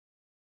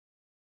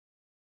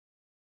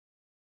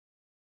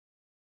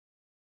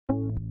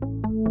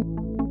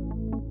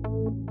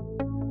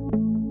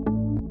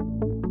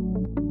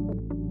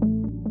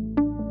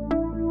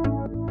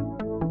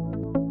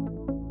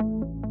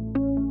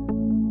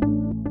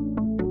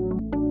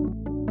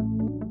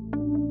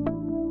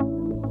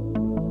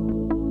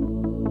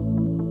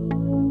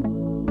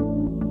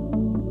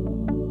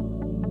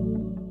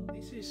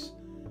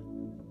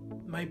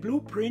My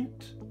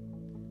blueprint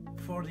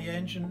for the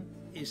engine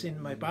is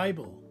in my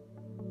Bible.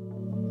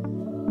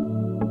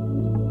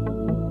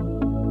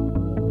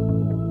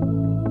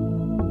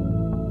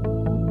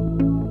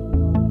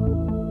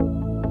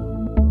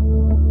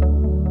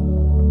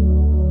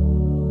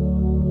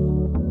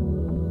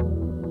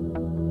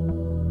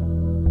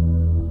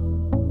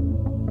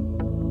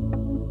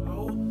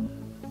 Now,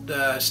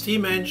 the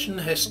steam engine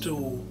has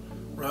to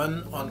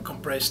run on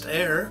compressed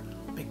air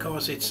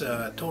because it's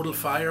a total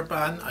fire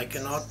ban. I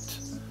cannot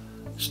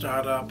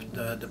start up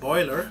the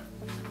boiler,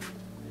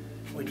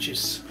 which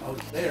is out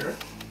there,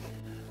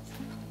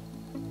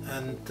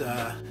 and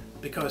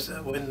because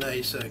when there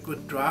is a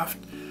good draft,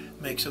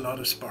 makes a lot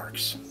of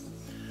sparks.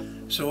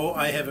 So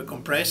I have a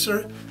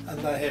compressor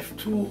and I have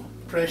two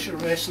pressure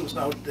vessels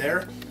out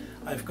there.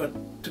 I've got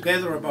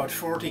together about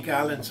 40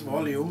 gallons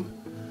volume.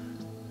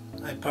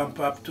 I pump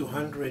up to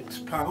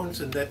 100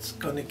 pounds, and that's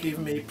going to give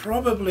me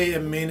probably a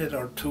minute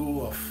or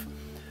two of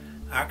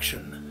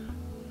action.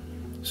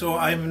 So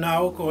I'm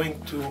now going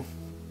to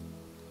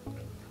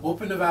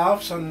open the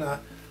valves on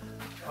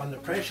the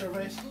pressure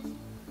vessel.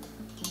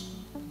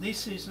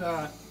 This is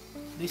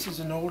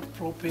an old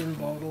propane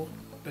bottle,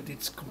 but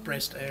it's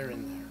compressed air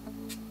in there.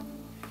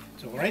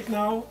 So right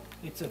now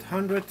it's at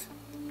 100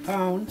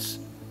 pounds.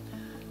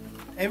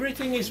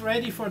 Everything is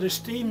ready for the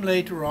steam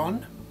later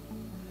on,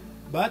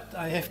 but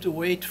I have to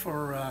wait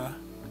for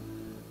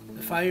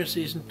the fire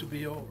season to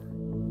be over.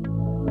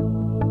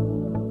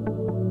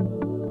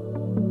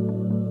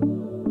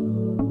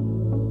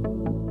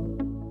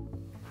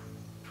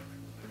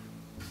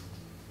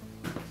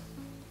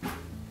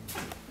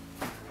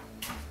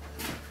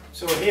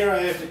 So here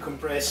I have the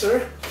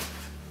compressor.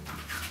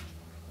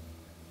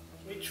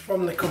 Switch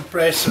from the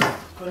compressor,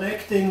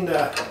 connecting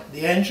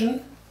the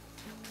engine.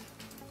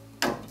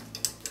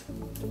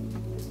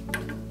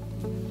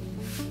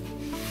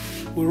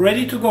 We're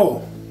ready to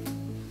go.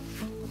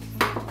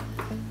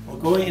 We're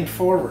going in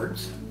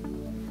forwards.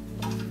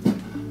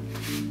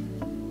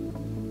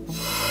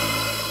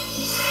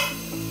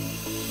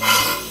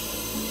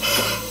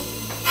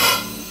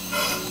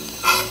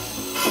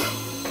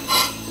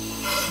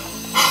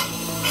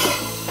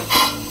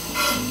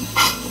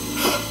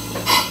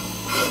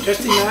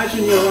 Just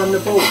imagine you're on the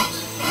boat,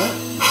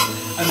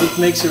 huh? And it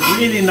makes a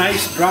really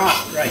nice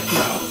draft right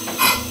now.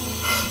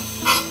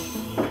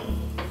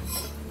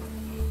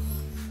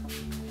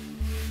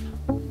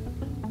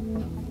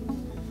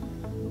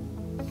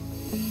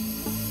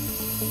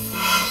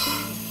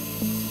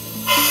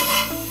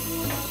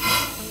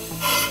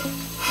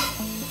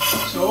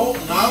 So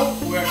now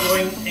we're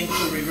going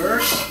into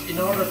reverse. In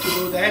order to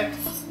do that,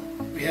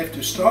 we have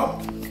to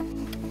stop.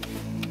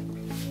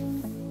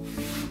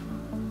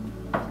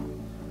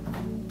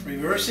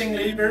 Reversing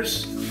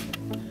levers.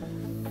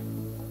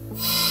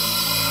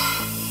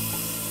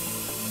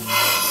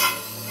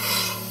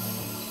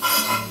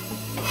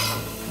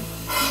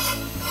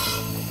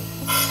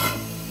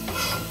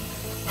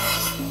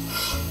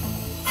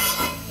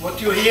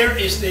 What you hear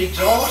is the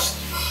exhaust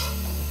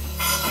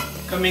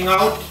coming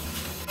out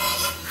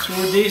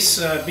through these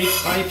big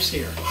pipes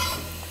here.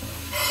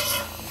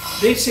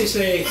 This is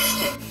a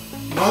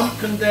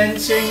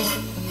non-condensing,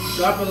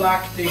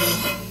 double-acting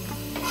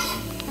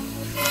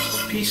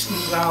piston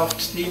valve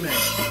steam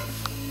engine.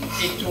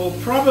 It will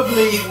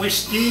probably, with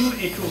steam,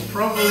 it will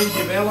probably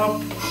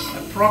develop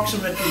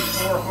approximately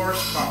 4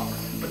 horsepower,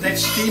 but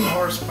that's steam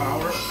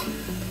horsepower.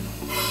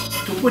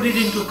 To put it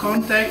into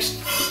context,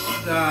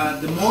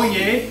 the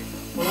Moye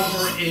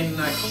over in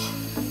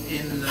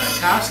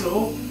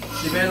Kaslo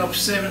developed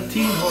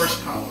 17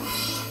 horsepower.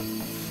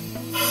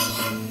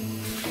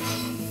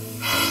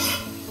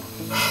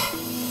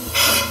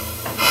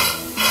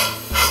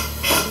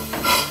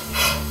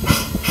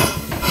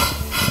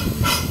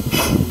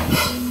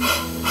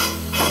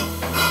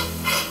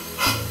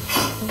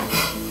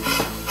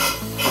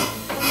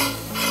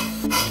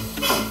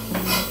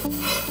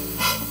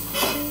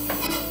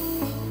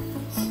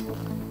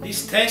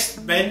 This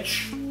test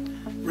bench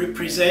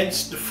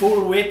represents the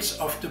full width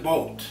of the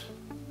boat.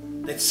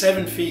 That's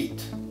 7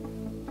 feet.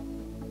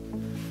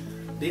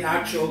 The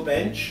actual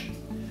bench.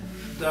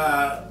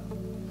 The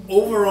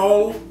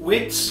overall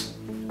width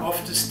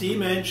of the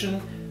steam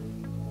engine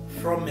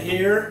from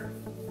here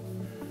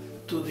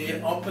to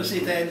the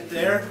opposite end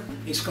there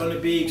is going to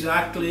be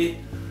exactly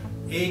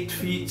 8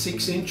 feet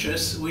 6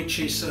 inches, which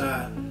is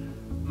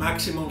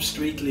maximum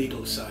street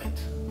legal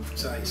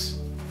size.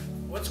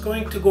 What's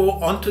going to go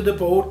onto the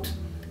boat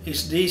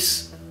is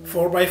these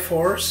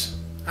 4x4s.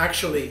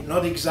 Actually,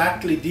 not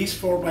exactly these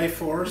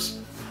 4x4s,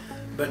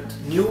 but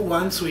new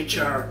ones which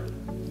are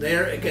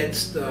there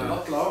against a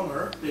lot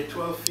longer. They're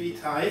 12 feet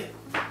high.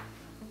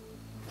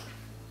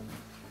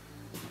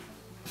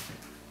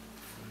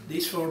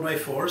 these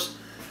 4x4s.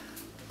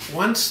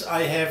 Once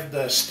I have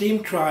the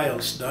steam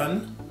trials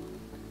done,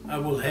 I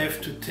will have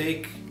to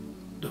take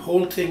the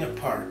whole thing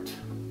apart.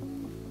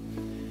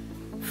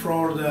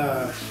 From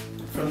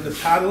the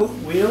paddle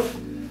wheel,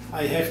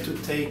 I have to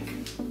take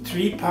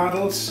 3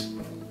 paddles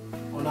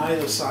on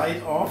either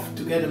side off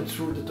to get them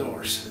through the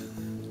doors.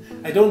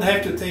 I don't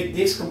have to take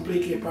this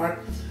completely apart,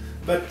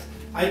 but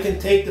I can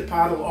take the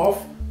paddle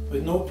off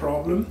with no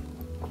problem.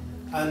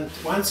 And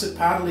once the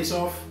paddle is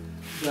off,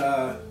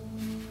 the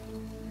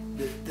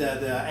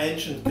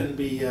engine can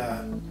be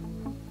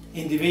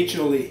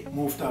individually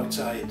moved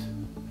outside.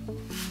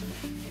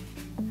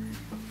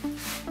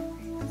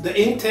 The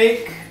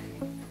intake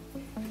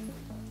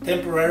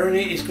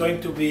temporarily is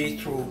going to be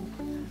through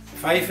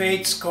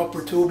 5/8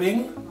 copper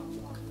tubing.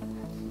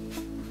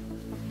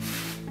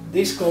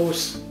 This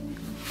goes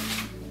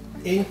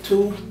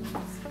into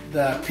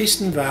the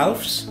piston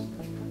valves.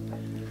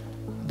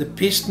 The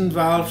piston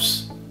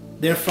valves,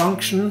 their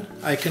function,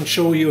 I can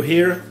show you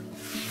here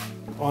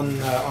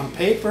on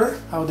paper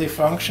how they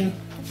function.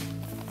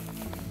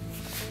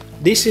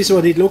 This is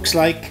what it looks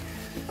like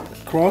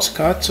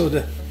cross-cut, so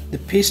the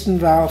piston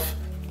valve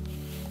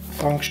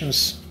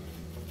functions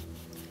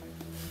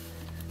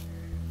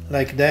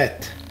like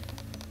that.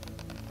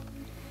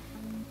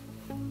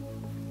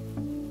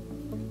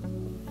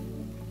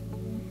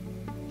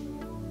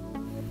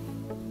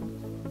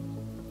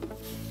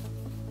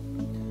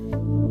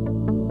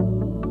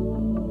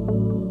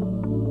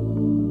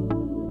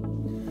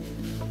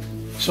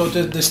 So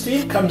the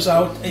steam comes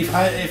out if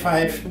I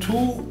have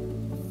 2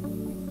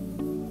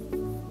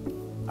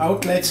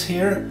 outlets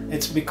here.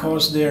 It's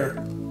because they're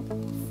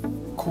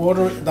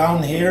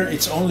down here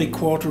it's only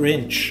 1/4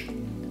 inch,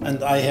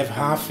 and I have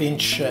 1/2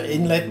 inch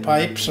inlet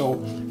pipe, so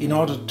in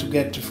order to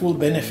get the full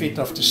benefit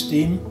of the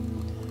steam,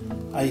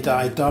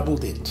 I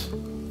doubled it.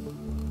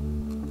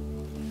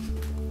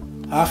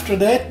 After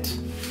that,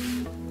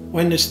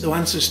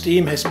 once the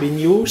steam has been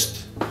used,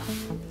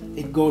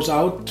 it goes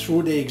out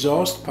through the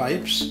exhaust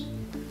pipes.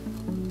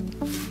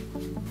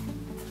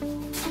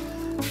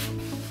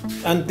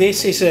 And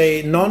this is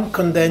a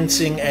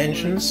non-condensing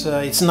engine.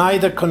 It's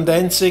neither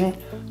condensing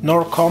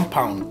nor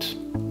compound.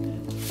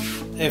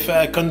 If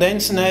a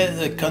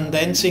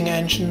condensing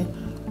engine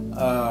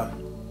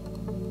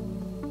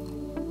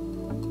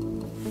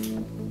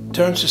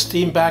turns the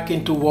steam back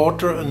into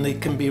water and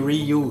it can be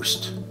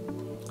reused.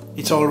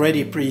 It's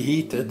already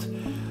preheated.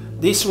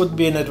 This would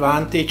be an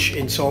advantage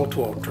in salt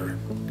water,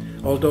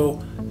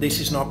 although this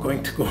is not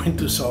going to go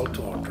into salt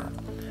water.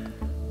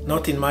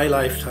 Not in my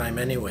lifetime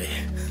anyway.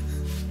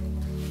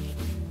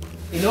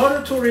 In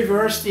order to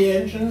reverse the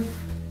engine,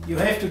 you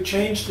have to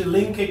change the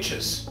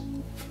linkages.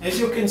 As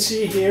you can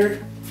see here,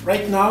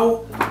 right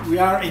now we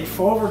are in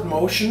forward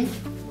motion,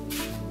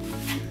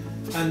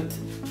 and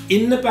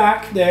in the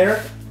back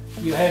there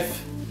you have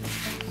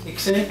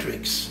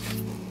eccentrics.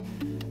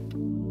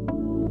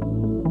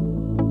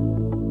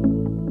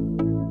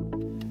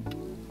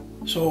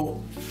 So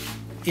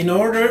in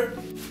order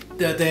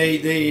that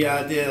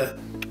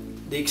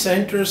the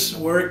eccentrics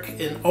work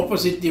in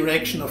opposite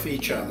direction of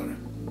each other.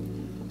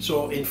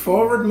 So in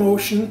forward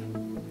motion,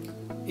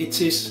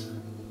 it is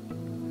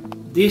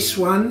this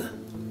one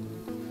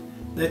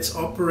that's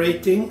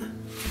operating,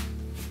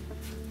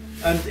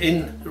 and in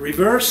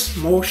reverse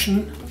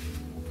motion,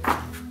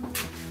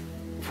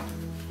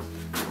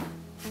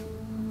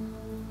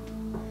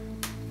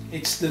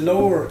 it's the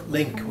lower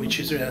link which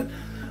is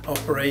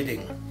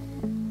operating.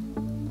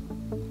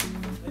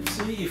 Let's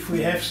see if we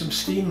have some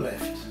steam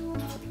left.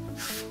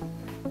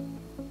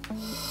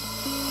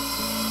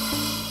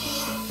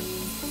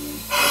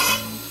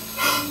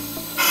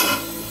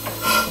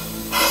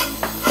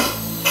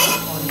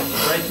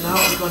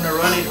 We're going to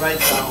run it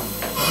right down.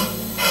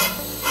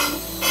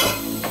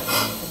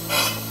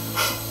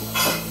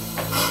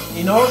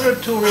 In order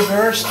to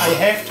reverse, I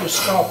have to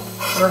stop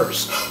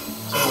first.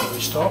 So we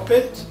stop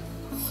it.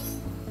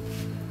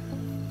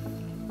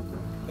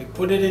 We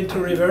put it into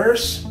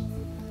reverse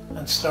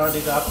and start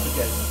it up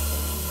again.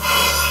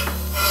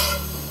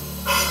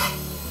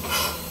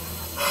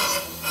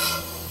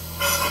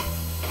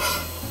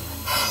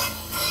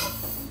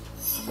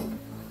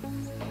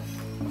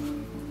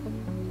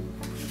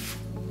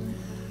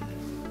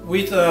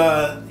 With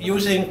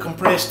using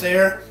compressed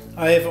air,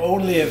 I have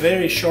only a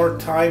very short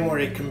time where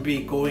it can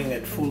be going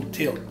at full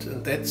tilt,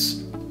 and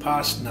that's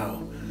past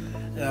now.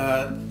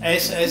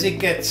 As it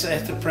gets,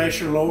 as the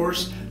pressure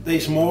lowers,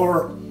 there's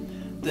more.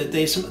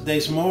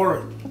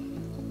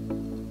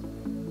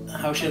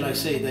 How shall I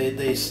say?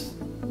 There's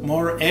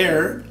more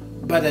air,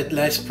 but at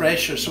less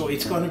pressure, so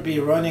it's going to be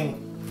running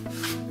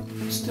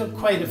still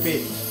quite a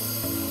bit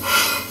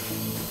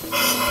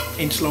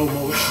in slow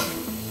motion.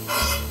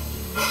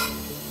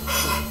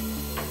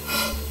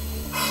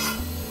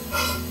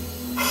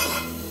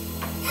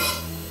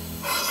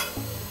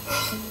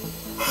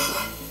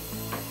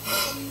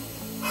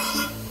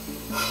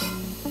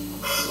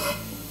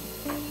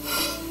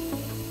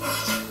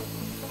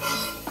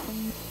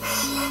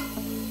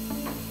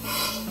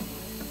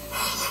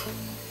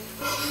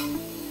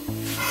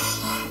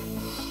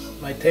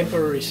 my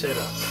temporary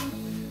setup.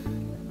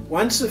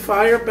 Once the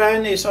fire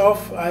ban is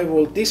off, I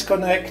will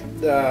disconnect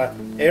the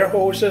air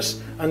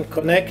hoses and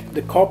connect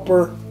the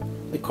copper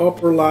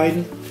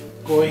line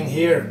going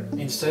here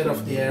instead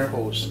of the air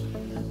hose.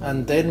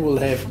 And then we'll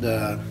have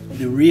the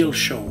real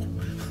show.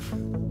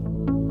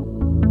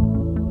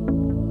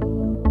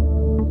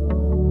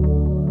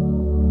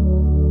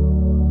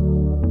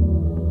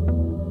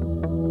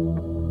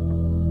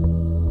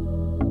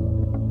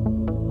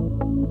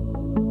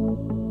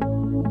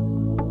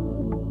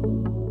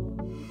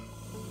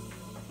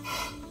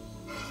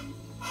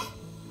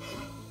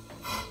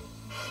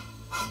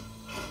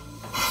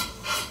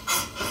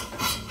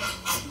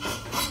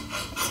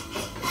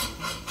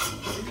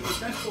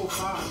 Just go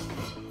fast.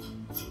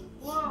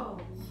 Whoa.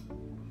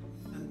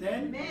 And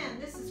then... Man,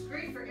 this is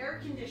great for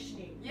air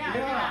conditioning.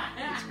 Yeah,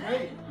 it's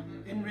great.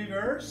 In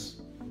reverse.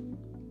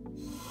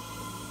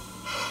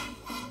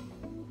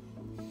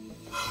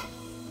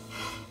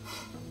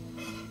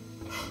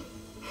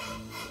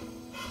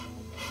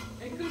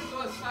 It could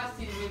go as fast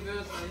in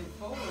reverse as in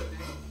forward.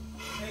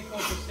 They go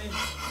the same.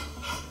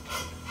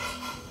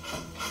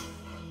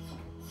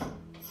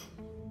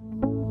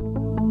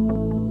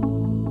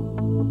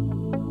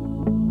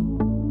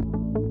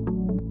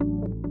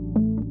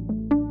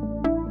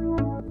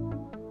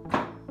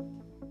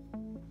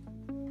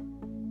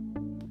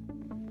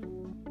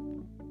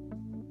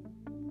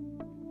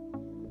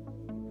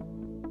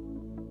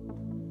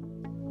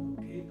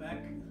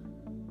 Back.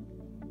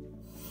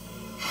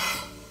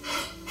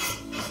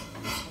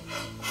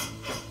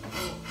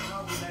 Oh, now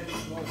we let it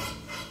go.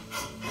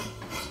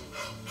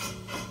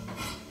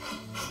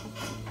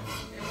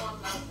 It won't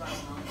last that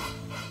long.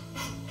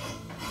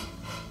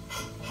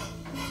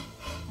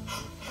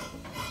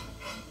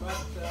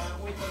 But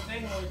with the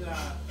thing with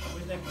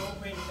the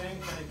propane tank,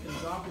 I can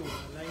double the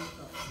length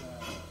of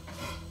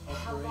the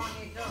How operation. long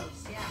it goes,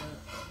 yeah.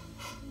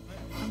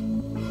 Yeah.